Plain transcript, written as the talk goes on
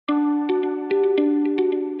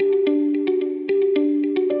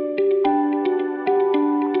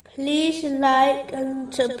like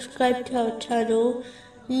and subscribe to our channel.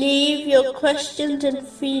 Leave your questions and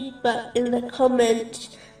feedback in the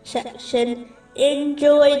comments section.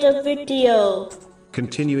 Enjoy the video.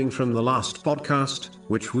 Continuing from the last podcast,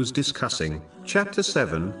 which was discussing chapter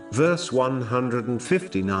 7, verse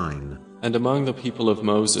 159. And among the people of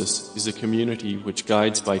Moses is a community which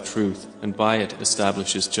guides by truth and by it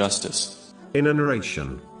establishes justice. In a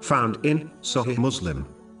narration found in Sahih Muslim,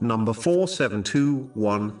 number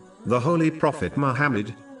 4721, the Holy Prophet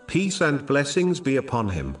Muhammad, peace and blessings be upon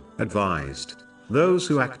him, advised, those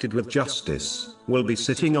who acted with justice will be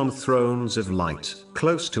sitting on thrones of light,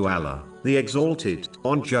 close to Allah, the Exalted,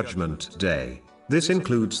 on Judgment Day. This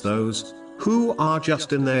includes those who are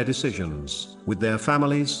just in their decisions with their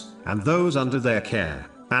families, and those under their care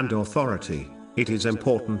and authority. It is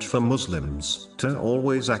important for Muslims to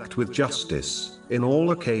always act with justice. In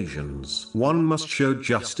all occasions, one must show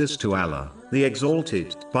justice to Allah, the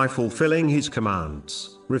Exalted, by fulfilling His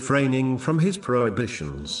commands, refraining from His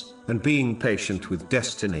prohibitions, and being patient with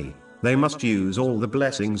destiny. They must use all the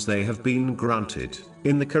blessings they have been granted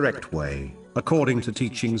in the correct way, according to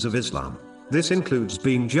teachings of Islam. This includes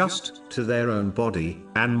being just to their own body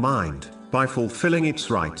and mind, by fulfilling its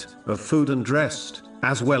right of food and rest,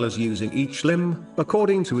 as well as using each limb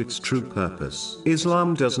according to its true purpose.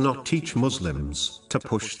 Islam does not teach Muslims to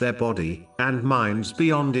push their body and minds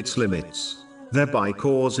beyond its limits, thereby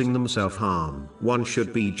causing them self-harm. One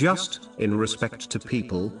should be just in respect to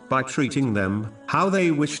people by treating them how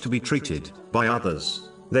they wish to be treated by others.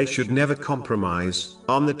 They should never compromise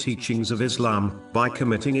on the teachings of Islam by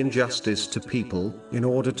committing injustice to people in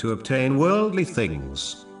order to obtain worldly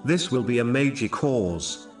things. This will be a major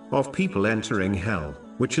cause of people entering hell,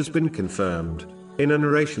 which has been confirmed in a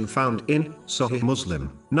narration found in Sahih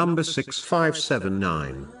Muslim, number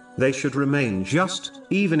 6579. They should remain just,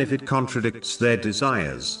 even if it contradicts their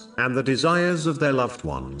desires, and the desires of their loved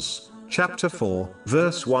ones. Chapter 4,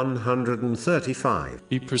 verse 135.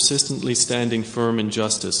 Be persistently standing firm in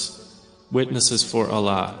justice, witnesses for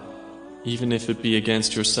Allah, even if it be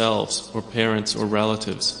against yourselves, or parents or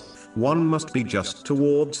relatives. One must be just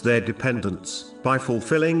towards their dependents, by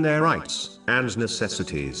fulfilling their rights and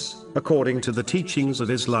necessities, according to the teachings of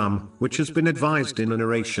Islam, which has been advised in a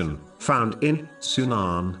narration found in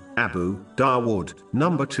Sunan Abu Dawood,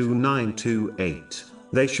 number 2928.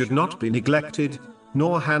 They should not be neglected,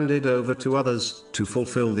 nor handed over to others to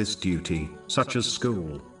fulfill this duty, such as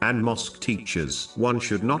school and mosque teachers. One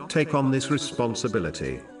should not take on this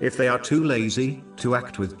responsibility if they are too lazy to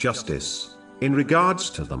act with justice. In regards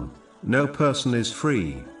to them, no person is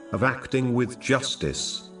free of acting with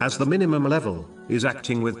justice, as the minimum level is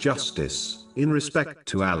acting with justice in respect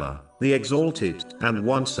to Allah, the Exalted, and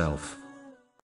oneself.